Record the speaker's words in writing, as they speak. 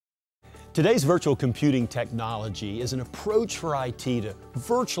Today's virtual computing technology is an approach for IT to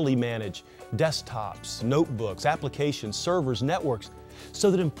virtually manage desktops, notebooks, applications, servers, networks, so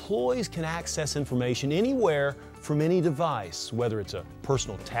that employees can access information anywhere from any device, whether it's a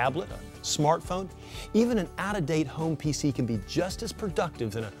personal tablet, a smartphone, even an out-of-date home PC can be just as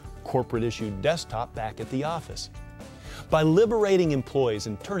productive than a corporate-issued desktop back at the office. By liberating employees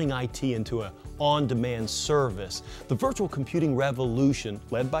and turning IT into an on-demand service, the virtual computing revolution,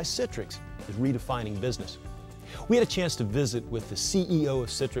 led by Citrix, is redefining business. We had a chance to visit with the CEO of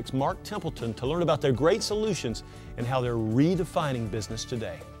Citrix, Mark Templeton, to learn about their great solutions and how they're redefining business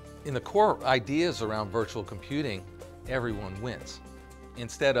today. In the core ideas around virtual computing, everyone wins.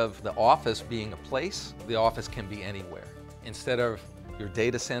 Instead of the office being a place, the office can be anywhere. Instead of your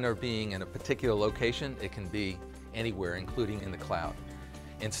data center being in a particular location, it can be anywhere, including in the cloud.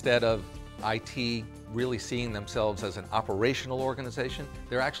 Instead of IT really seeing themselves as an operational organization,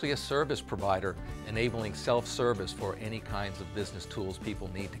 they're actually a service provider enabling self-service for any kinds of business tools people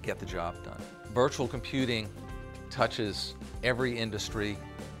need to get the job done. Virtual computing touches every industry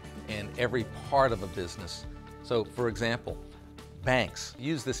and every part of a business. So, for example, banks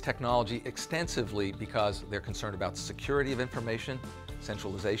use this technology extensively because they're concerned about security of information,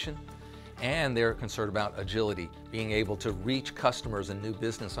 centralization, and they're concerned about agility, being able to reach customers and new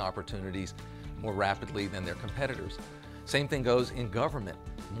business opportunities more rapidly than their competitors. Same thing goes in government.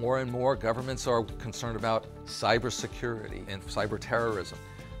 More and more governments are concerned about cybersecurity and cyber terrorism.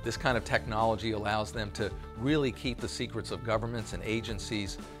 This kind of technology allows them to really keep the secrets of governments and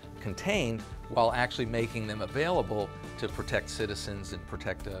agencies contained while actually making them available to protect citizens and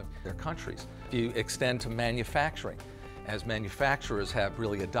protect their countries. If you extend to manufacturing, as manufacturers have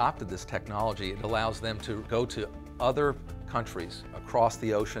really adopted this technology, it allows them to go to other countries across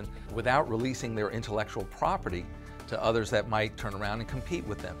the ocean without releasing their intellectual property to others that might turn around and compete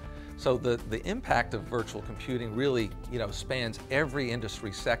with them. So the impact of virtual computing really, spans every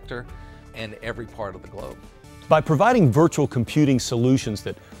industry sector and every part of the globe. By providing virtual computing solutions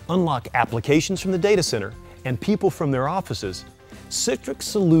that unlock applications from the data center and people from their offices, Citrix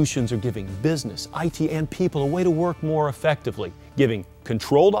solutions are giving business, IT, and people a way to work more effectively, giving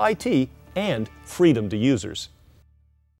controlled IT and freedom to users.